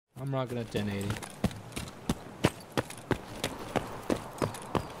I'm rocking a 1080.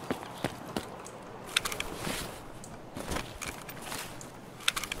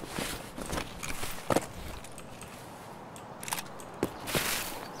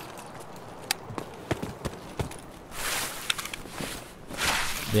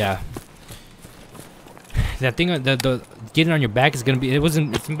 Yeah. That thing, the getting on your back is gonna be. It's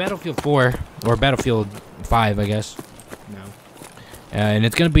in Battlefield 4 or Battlefield 5, I guess. No. And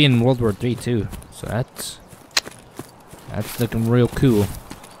it's gonna be in World War 3 too. So that's looking real cool.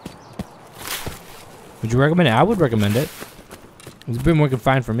 Would you recommend it? I would recommend it. It's been working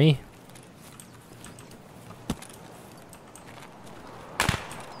fine for me.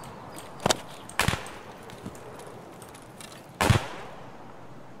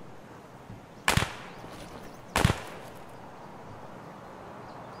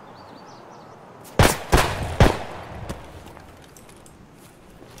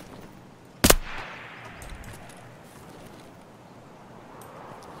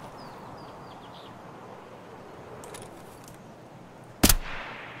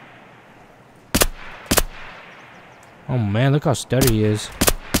 Oh man, look how steady he is.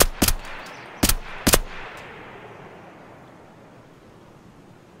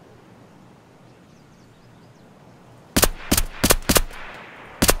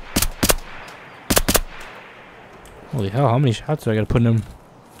 Holy hell, how many shots do I gotta put in him?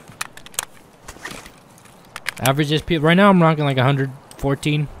 Average SP, right now I'm rocking like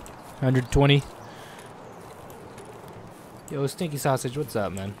 114, 120. Yo, Stinky Sausage, what's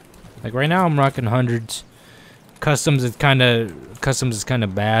up, man? Like right now I'm rocking hundreds. Customs is kind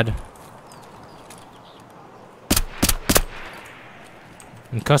of bad.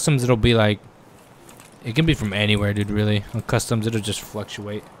 In customs it'll be like, it can be from anywhere, dude, really. On customs it'll just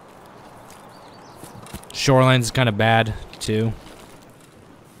fluctuate. Shoreline's kind of bad too.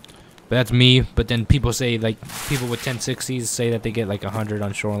 But that's me, but then people say, like, people with 1060s say that they get like 100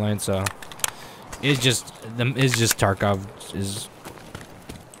 on Shoreline, so it's just Tarkov is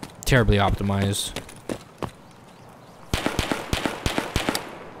terribly optimized.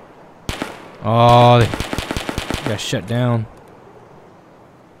 Oh, they got shut down.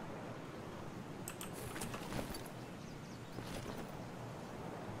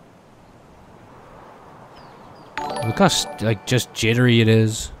 Look how like just jittery it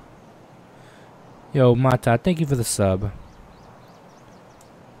is. Yo, Mata, thank you for the sub.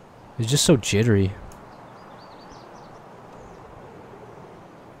 It's just so jittery.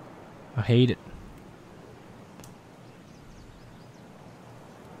 I hate it.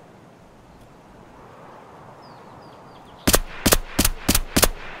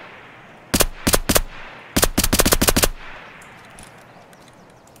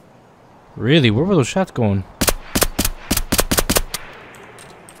 Really? Where were those shots going?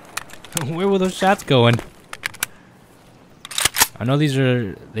 Where were those shots going? I know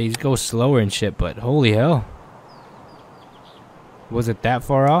these go slower and shit, but holy hell. Was it that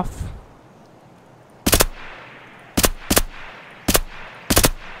far off?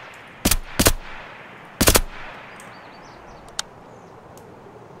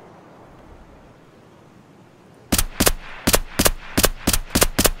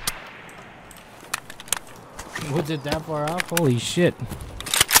 Was it that far off? Holy shit.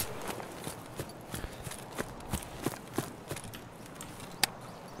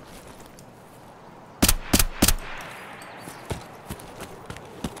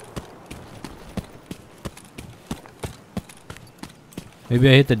 Maybe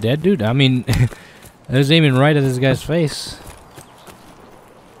I hit the dead dude? I mean, I was aiming right at this guy's face.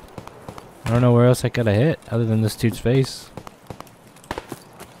 I don't know where else I could have hit other than this dude's face.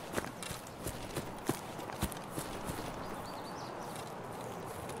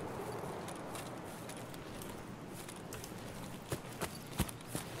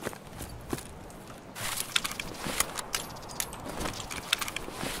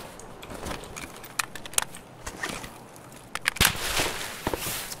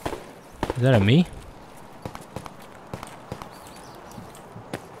 Is that a me?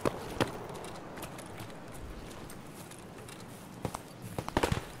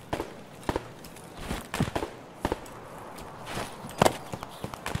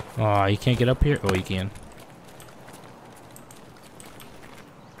 Oh, you can't get up here? Oh, you can.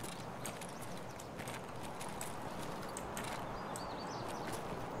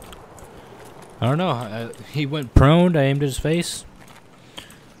 I don't know. He went prone. I aimed at his face.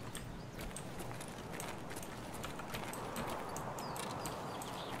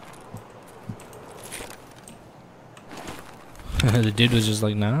 The dude was just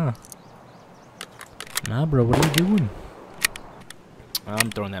like, nah. Nah, bro, what are you doing? I'm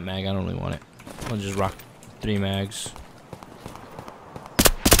throwing that mag. I don't really want it. I'll just rock 3 mags.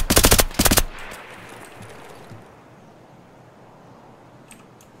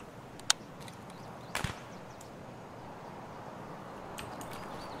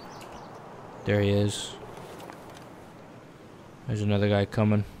 There he is. There's another guy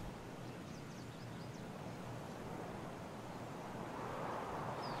coming.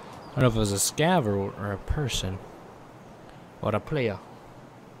 I don't know if it was a scav or a person. Or a player.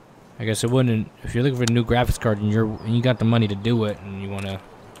 I guess it wouldn't. If you're looking for a new graphics card and you got the money to do it and you wanna.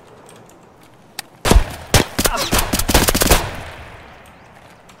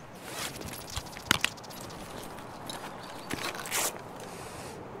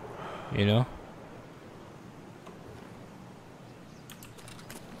 You know?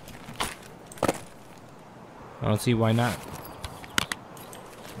 I don't see why not.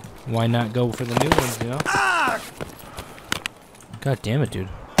 Why not go for the new ones, you know? God damn it, dude.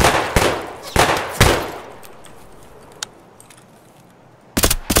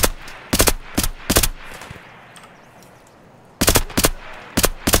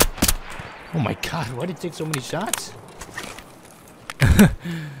 Oh my god, why did it take so many shots?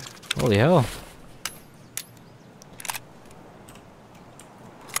 Holy hell.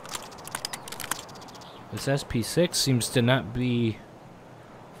 This SP6 seems to not be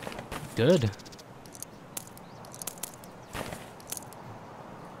good.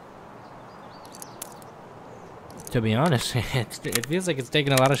 To be honest, it feels like it's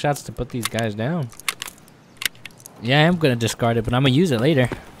taking a lot of shots to put these guys down. Yeah, I am gonna discard it, but I'm gonna use it later.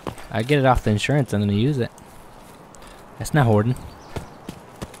 I get it off the insurance, I'm gonna use it. That's not hoarding.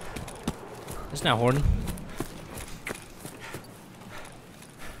 That's not hoarding.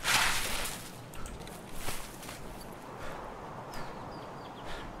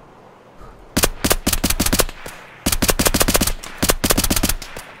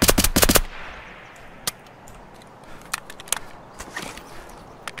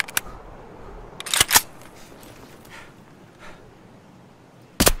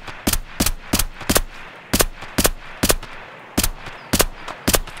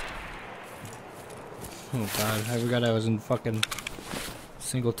 Oh god, I forgot I was in fucking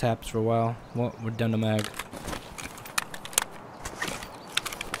single taps for a while. Well, we're done to mag.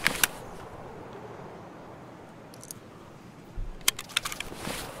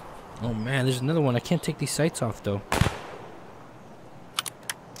 Oh man, there's another one. I can't take these sights off though.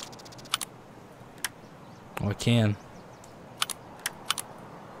 Oh, I can.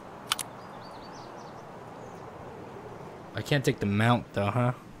 I can't take the mount though,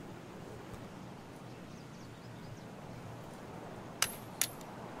 huh?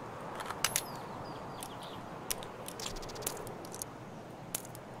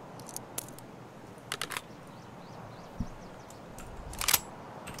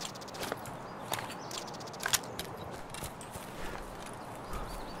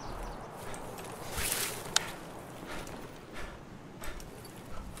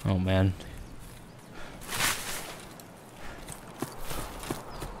 Oh man.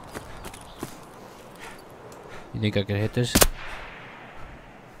 You think I could hit this?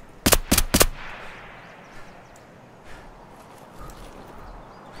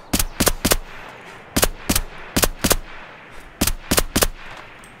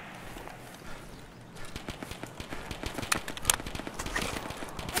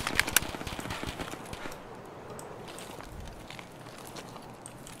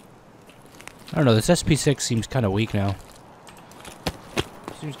 I don't know, this SP6 seems kind of weak now.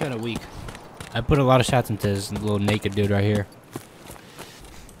 Seems kind of weak. I put a lot of shots into this little naked dude right here.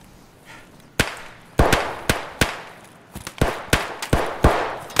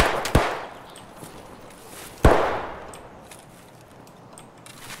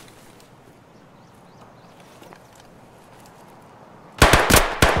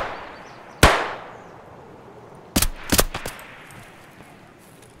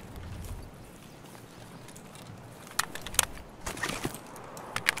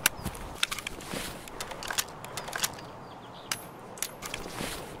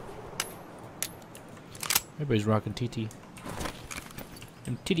 Everybody's rocking TT.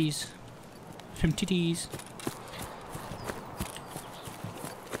 Them titties. Them titties.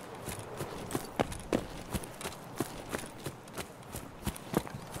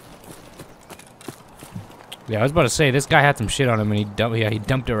 Yeah, I was about to say, this guy had some shit on him and he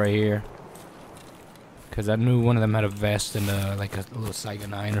dumped it right here. Cause I knew one of them had a vest and like a little Saiga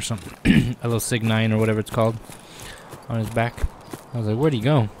 9 or something. A little Sig 9 or whatever it's called. On his back. I was like, where'd he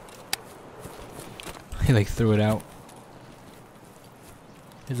go? He like threw it out.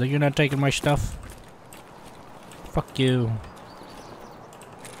 He's like, you're not taking my stuff. Fuck you.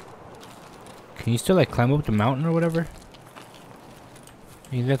 Can you still like climb up the mountain or whatever?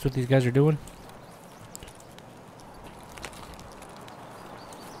 You think that's what these guys are doing?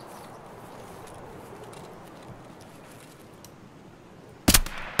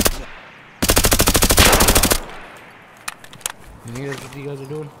 You think that's what you guys are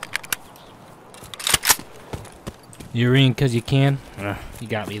doing? You're in because you can? You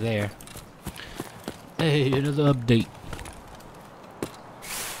got me there. Hey, another update.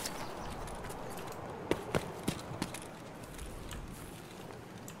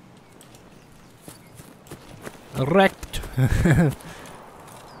 Wrecked.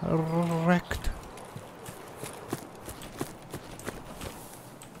 Wrecked.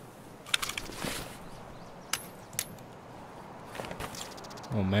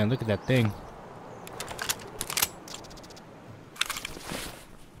 Oh man, look at that thing.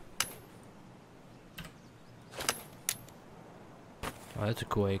 Oh, that's a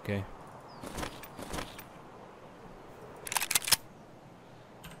cool AK.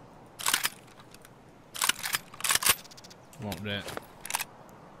 Want that.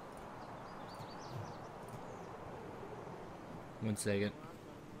 One second.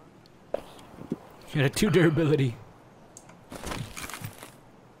 Got a 2 durability.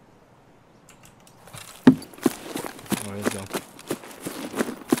 Oh, let's go.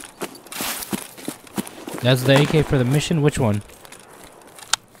 That's the AK for the mission? Which one?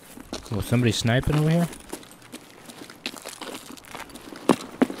 Oh, somebody sniping over here?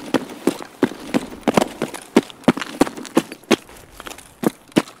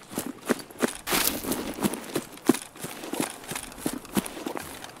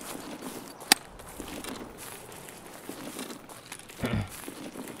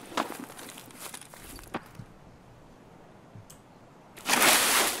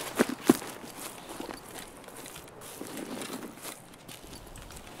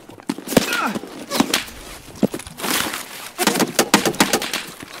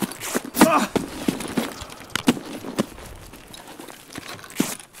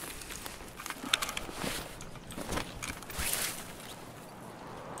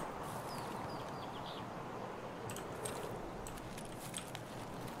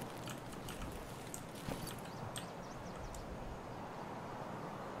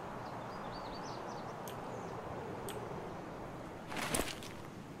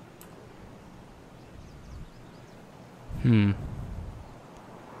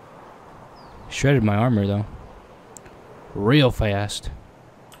 Shredded my armor though. Real fast.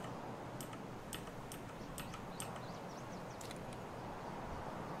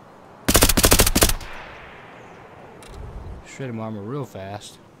 Shredded my armor real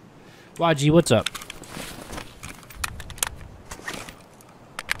fast. YG, what's up?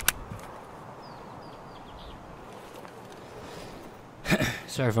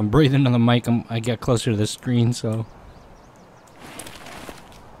 Sorry if I'm breathing on the mic. I got closer to the screen, so.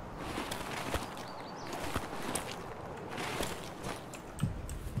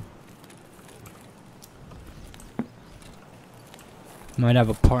 Might have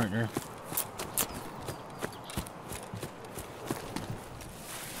a partner.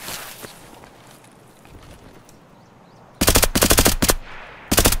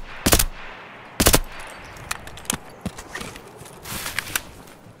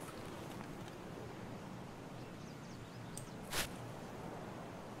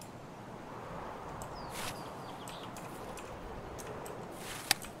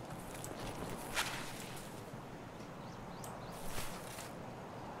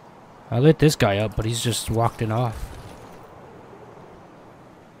 I lit this guy up, but he's just walked it off.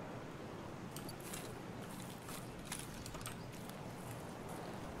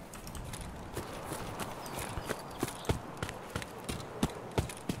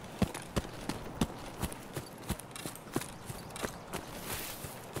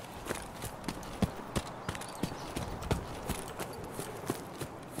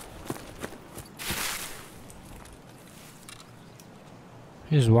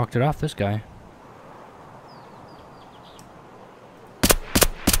 He just walked it off, this guy.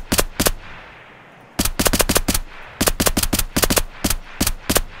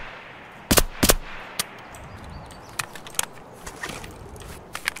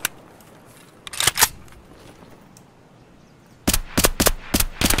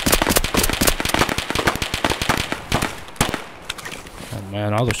 Oh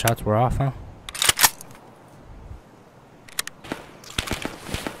man, all the shots were off, huh?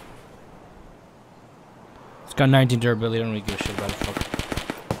 It's got 19 durability, I don't really give a shit about it. Fuck.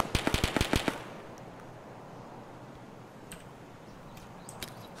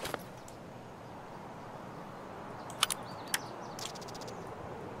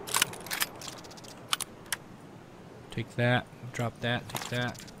 Take that. Drop that. Take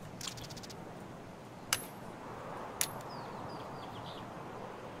that.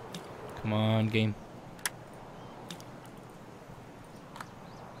 Come on, game.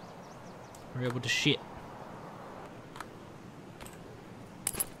 We're able to shit.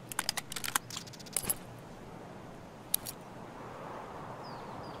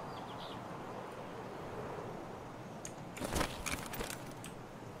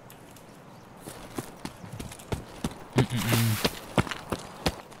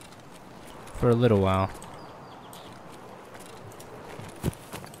 For a little while.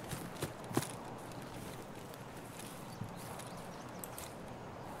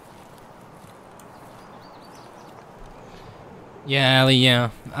 Yeah, Allie, yeah.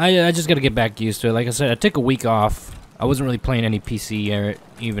 I just gotta get back used to it. Like I said, I took a week off. I wasn't really playing any PC or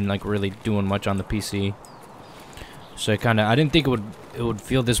even like really doing much on the PC. So I didn't think it would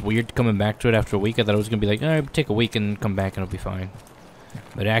feel this weird coming back to it after a week. I thought it was gonna be like, alright, take a week and come back and it'll be fine.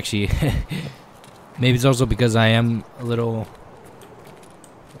 But actually, maybe it's also because I am a little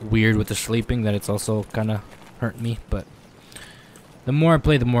weird with the sleeping that it's also kind of hurt me. But the more I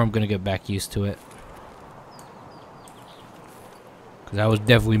play, the more I'm gonna get back used to it. Because I was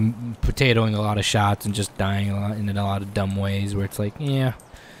definitely potatoing a lot of shots and just dying a lot in a lot of dumb ways where it's like, yeah.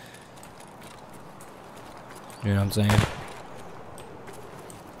 You know what I'm saying?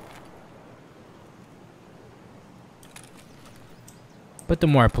 But the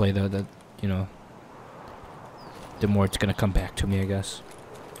more I play, though, you know, the more it's gonna come back to me, I guess.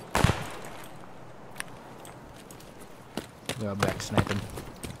 Go back sniping.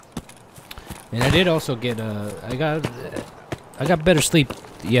 And I did also get I got better sleep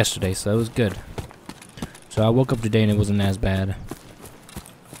yesterday, so it was good. So I woke up today and it wasn't as bad.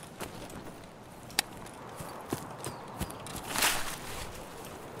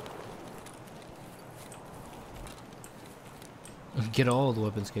 Get all the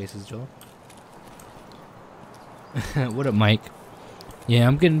weapons cases, Joel. What up, Mike? Yeah,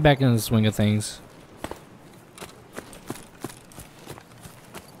 I'm getting back in the swing of things.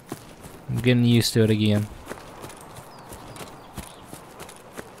 I'm getting used to it again.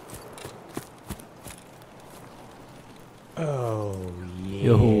 Oh, yeah.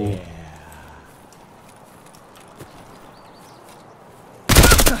 Yo.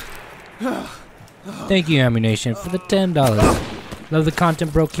 Thank you, Ammunition, for the $10. Love the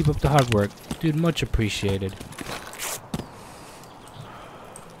content, bro. Keep up the hard work. Dude, much appreciated.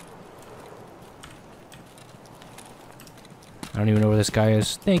 I don't even know where this guy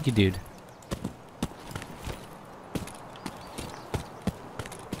is. Thank you, dude.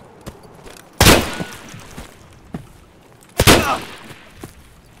 Oh,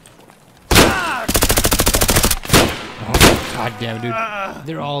 god damn, dude.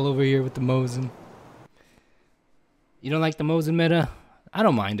 They're all over here with the Mosin. You don't like the Mosin meta? I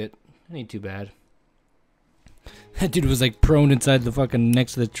don't mind it. It ain't too bad. That dude was like prone inside the fucking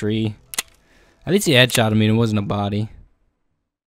next to the tree. At least he headshot me and it wasn't a body.